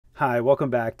Hi, welcome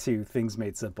back to Things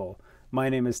Made Simple. My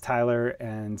name is Tyler,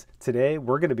 and today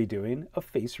we're going to be doing a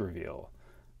face reveal.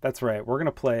 That's right, we're going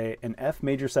to play an F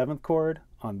major 7th chord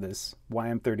on this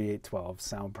YM3812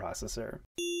 sound processor.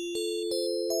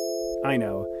 I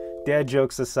know, dad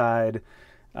jokes aside,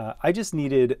 I just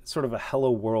needed sort of a hello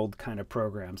world kind of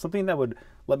program, something that would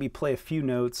let me play a few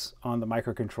notes on the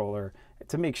microcontroller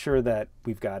to make sure that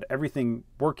we've got everything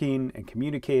working and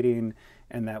communicating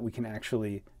and that we can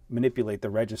actually manipulate the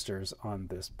registers on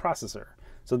this processor.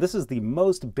 So this is the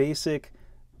most basic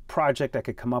project I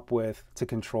could come up with to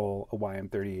control a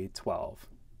YM3812.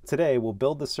 Today we'll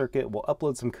build the circuit, we'll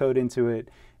upload some code into it,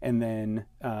 and then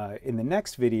in the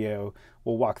next video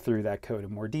we'll walk through that code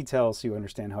in more detail so you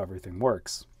understand how everything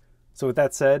works. So with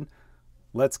that said,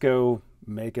 let's go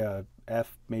make a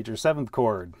F major 7th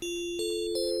chord.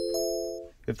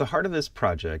 If the heart of this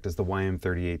project is the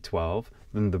YM3812,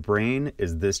 then the brain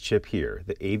is this chip here,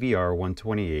 the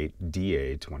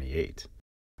AVR128DA28.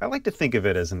 I like to think of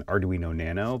it as an Arduino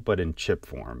Nano, but in chip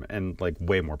form, and like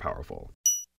way more powerful.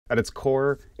 At its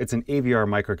core, it's an AVR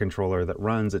microcontroller that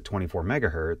runs at 24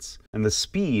 megahertz, and the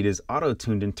speed is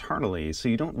auto-tuned internally, so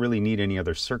you don't really need any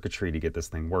other circuitry to get this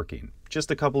thing working. Just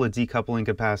a couple of decoupling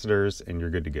capacitors, and you're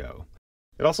good to go.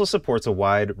 It also supports a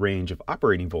wide range of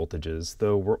operating voltages,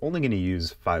 though we're only going to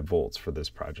use 5 volts for this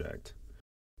project.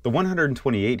 The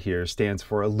 128 here stands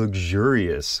for a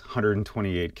luxurious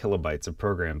 128 kilobytes of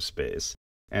program space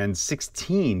and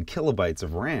 16 kilobytes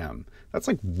of RAM. That's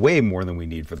like way more than we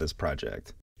need for this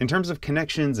project. In terms of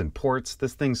connections and ports,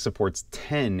 this thing supports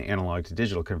 10 analog to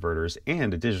digital converters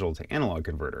and a digital to analog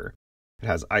converter. It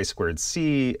has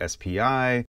I2C,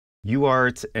 SPI,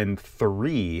 UART, and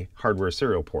 3 hardware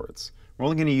serial ports. We're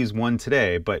only going to use 1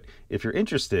 today, but if you're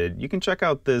interested, you can check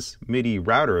out this MIDI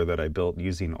router that I built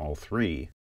using all 3.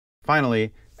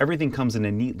 Finally, everything comes in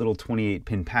a neat little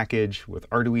 28-pin package with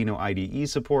Arduino IDE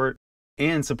support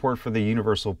and support for the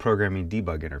Universal Programming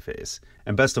Debug interface.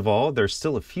 And best of all, there's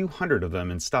still a few hundred of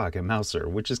them in stock at Mouser,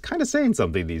 which is kind of saying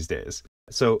something these days.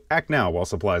 So act now while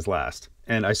supplies last.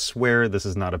 And I swear this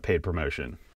is not a paid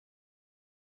promotion.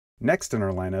 Next in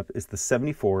our lineup is the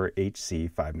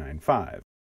 74HC595.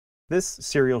 This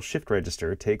serial shift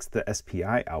register takes the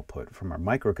SPI output from our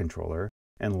microcontroller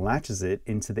and latches it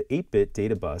into the 8-bit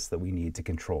data bus that we need to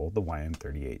control the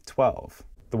YM3812.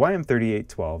 The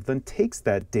YM3812 then takes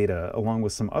that data along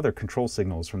with some other control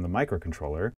signals from the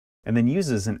microcontroller and then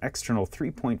uses an external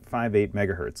 3.58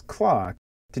 megahertz clock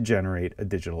to generate a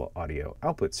digital audio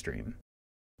output stream.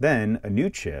 Then a new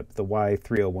chip, the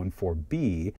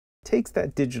Y3014B, takes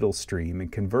that digital stream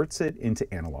and converts it into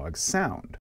analog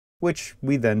sound, which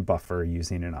we then buffer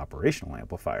using an operational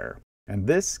amplifier. And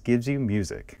this gives you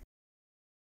music.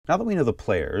 Now that we know the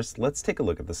players, let's take a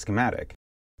look at the schematic.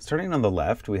 Starting on the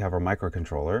left, we have our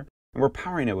microcontroller, and we're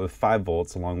powering it with 5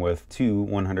 volts along with 2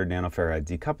 100 nanofarad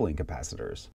decoupling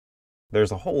capacitors.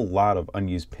 There's a whole lot of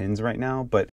unused pins right now,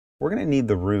 but we're going to need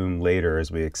the room later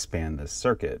as we expand this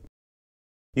circuit.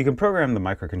 You can program the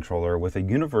microcontroller with a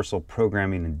universal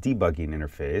programming and debugging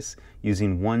interface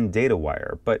using one data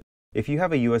wire, but if you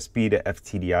have a USB to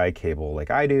FTDI cable like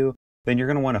I do, then you're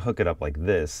going to want to hook it up like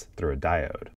this through a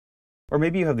diode. Or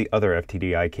maybe you have the other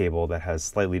FTDI cable that has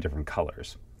slightly different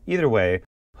colors. Either way,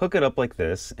 hook it up like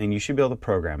this and you should be able to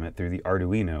program it through the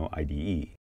Arduino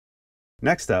IDE.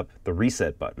 Next up, the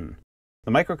reset button.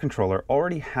 The microcontroller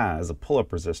already has a pull-up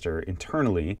resistor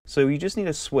internally, so you just need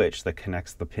a switch that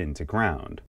connects the pin to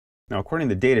ground. Now, according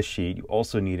to the datasheet, you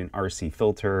also need an RC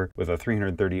filter with a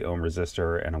 330 ohm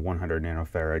resistor and a 100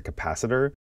 nanofarad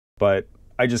capacitor, but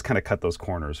I just kind of cut those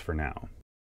corners for now.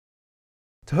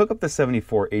 To hook up the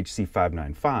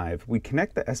 74HC595, we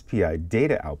connect the SPI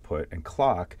data output and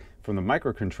clock from the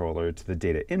microcontroller to the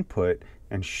data input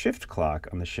and shift clock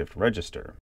on the shift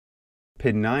register.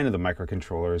 Pin 9 of the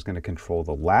microcontroller is going to control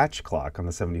the latch clock on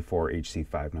the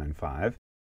 74HC595,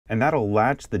 and that'll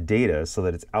latch the data so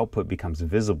that its output becomes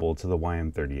visible to the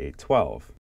YM3812.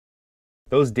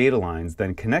 Those data lines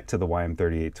then connect to the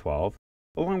YM3812,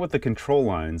 along with the control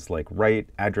lines like write,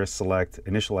 address select,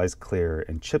 initialize clear,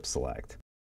 and chip select.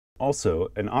 Also,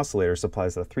 an oscillator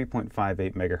supplies a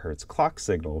 3.58 MHz clock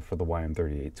signal for the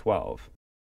YM3812.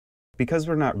 Because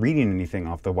we're not reading anything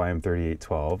off the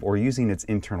YM3812 or using its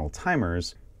internal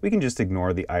timers, we can just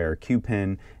ignore the IRQ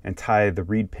pin and tie the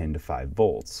read pin to 5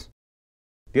 volts.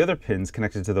 The other pins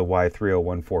connected to the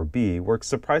Y3014B work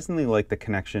surprisingly like the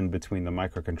connection between the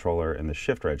microcontroller and the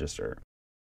shift register.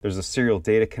 There's a serial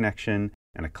data connection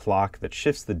and a clock that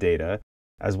shifts the data,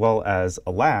 as well as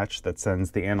a latch that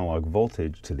sends the analog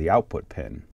voltage to the output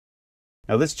pin.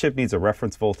 Now this chip needs a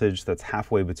reference voltage that's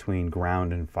halfway between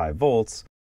ground and 5 volts,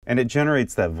 and it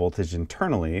generates that voltage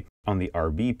internally on the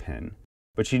RB pin.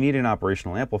 But you need an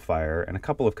operational amplifier and a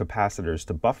couple of capacitors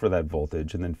to buffer that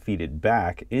voltage and then feed it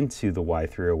back into the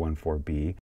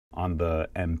Y3014B on the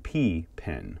MP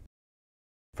pin.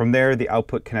 From there, the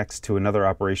output connects to another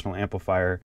operational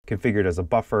amplifier configured as a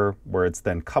buffer, where it's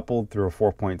then coupled through a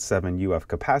 4.7 UF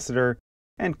capacitor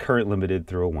and current limited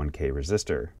through a 1K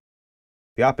resistor.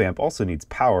 The op-amp also needs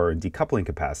power and decoupling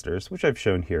capacitors, which I've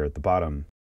shown here at the bottom.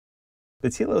 The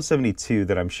TL72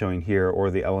 that I'm showing here,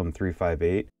 or the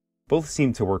LM358, both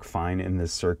seem to work fine in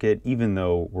this circuit, even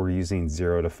though we're using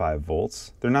 0 to 5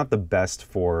 volts. They're not the best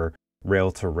for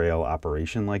rail-to-rail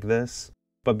operation like this,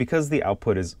 but because the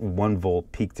output is 1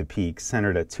 volt peak to peak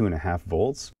centered at 2.5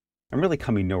 volts, I'm really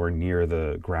coming nowhere near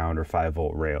the ground or 5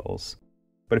 volt rails.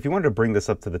 But if you wanted to bring this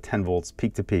up to the 10 volts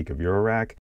peak to peak of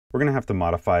EuroRack, we're going to have to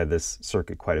modify this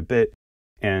circuit quite a bit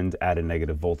and add a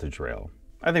negative voltage rail.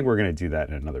 I think we're going to do that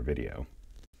in another video.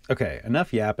 Okay,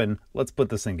 enough yapping, let's put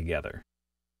this thing together.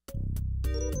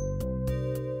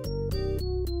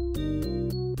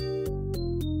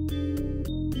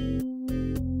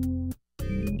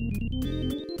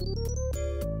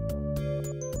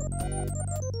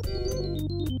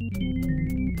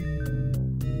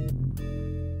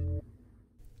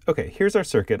 Okay, here's our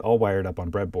circuit all wired up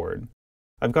on breadboard.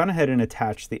 I've gone ahead and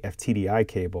attached the FTDI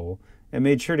cable and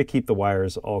made sure to keep the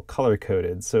wires all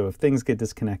color-coded, so if things get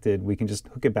disconnected, we can just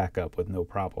hook it back up with no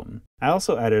problem. I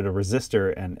also added a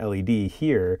resistor and LED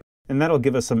here, and that'll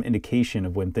give us some indication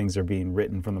of when things are being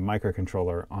written from the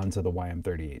microcontroller onto the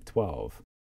YM3812.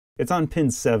 It's on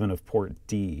pin 7 of port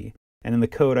D, and in the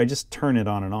code I just turn it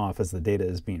on and off as the data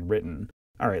is being written.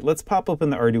 Alright, let's pop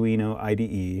open the Arduino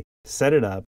IDE, set it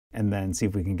up, and then see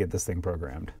if we can get this thing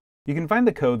programmed. You can find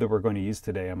the code that we're going to use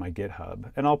today on my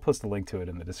GitHub, and I'll post a link to it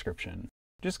in the description.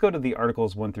 Just go to the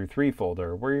articles 1 through 3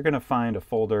 folder, where you're going to find a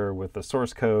folder with the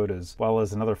source code as well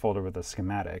as another folder with a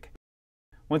schematic.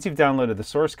 Once you've downloaded the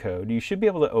source code, you should be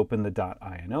able to open the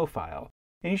 .ino file,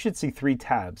 and you should see 3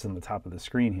 tabs on the top of the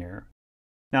screen here.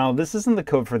 Now, this isn't the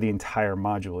code for the entire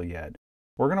module yet.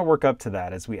 We're going to work up to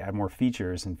that as we add more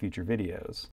features in future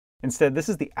videos. Instead, this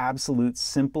is the absolute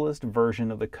simplest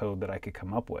version of the code that I could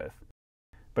come up with.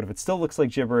 But if it still looks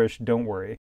like gibberish, don't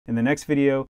worry. In the next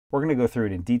video, we're going to go through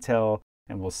it in detail,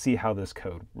 and we'll see how this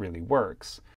code really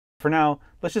works. For now,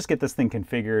 let's just get this thing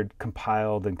configured,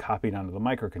 compiled, and copied onto the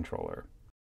microcontroller.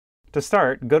 To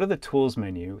start, go to the Tools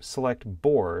menu, select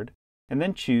Board, and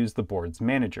then choose the board's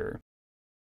manager.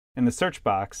 In the search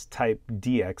box, type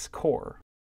DX Core.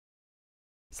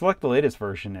 Select the latest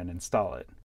version and install it.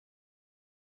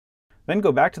 Then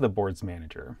go back to the board's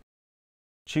manager.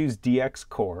 Choose DX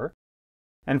Core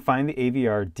and find the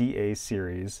AVR DA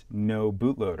series No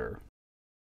bootloader.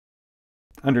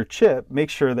 Under Chip,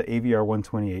 make sure the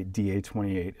AVR128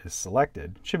 DA28 is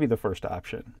selected. It should be the first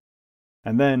option.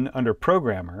 And then under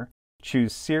Programmer,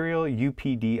 choose Serial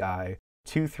UPDI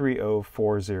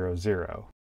 230400.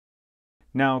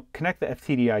 Now connect the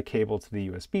FTDI cable to the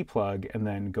USB plug and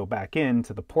then go back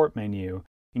into the port menu,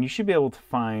 and you should be able to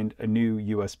find a new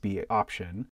USB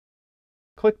option.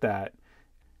 Click that,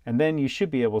 and then you should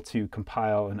be able to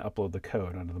compile and upload the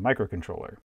code onto the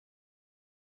microcontroller.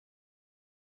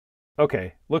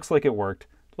 Okay, looks like it worked.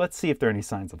 Let's see if there are any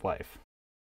signs of life.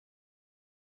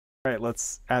 All right,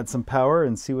 let's add some power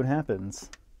and see what happens.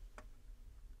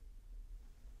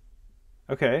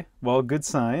 Okay, well, good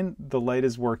sign. The light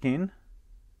is working.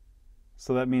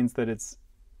 So that means that it's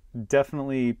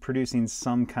definitely producing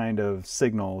some kind of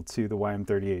signal to the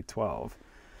YM3812.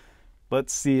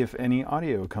 Let's see if any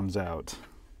audio comes out.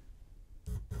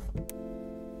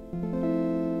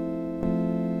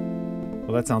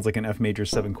 Well, that sounds like an F major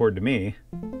 7 chord to me.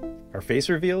 Our face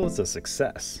reveal is a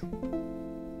success.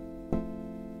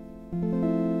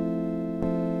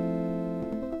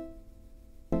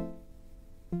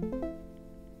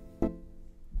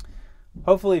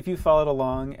 Hopefully, if you followed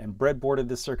along and breadboarded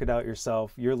this circuit out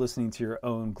yourself, you're listening to your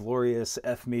own glorious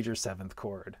F major 7th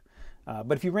chord.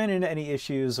 But if you ran into any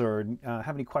issues or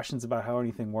have any questions about how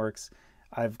anything works,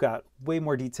 I've got way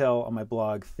more detail on my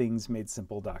blog,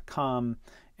 thingsmadesimple.com,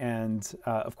 and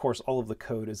of course, all of the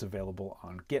code is available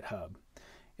on GitHub.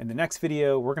 In the next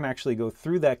video, we're going to actually go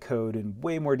through that code in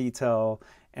way more detail,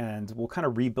 and we'll kind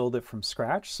of rebuild it from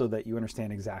scratch so that you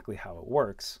understand exactly how it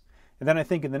works. And then I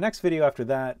think in the next video after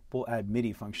that, we'll add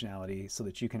MIDI functionality so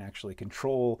that you can actually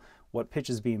control what pitch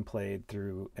is being played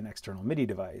through an external MIDI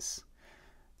device.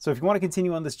 So if you want to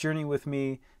continue on this journey with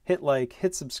me, hit like,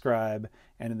 hit subscribe,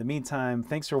 and in the meantime,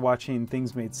 thanks for watching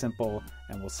Things Made Simple,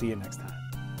 and we'll see you next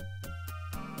time.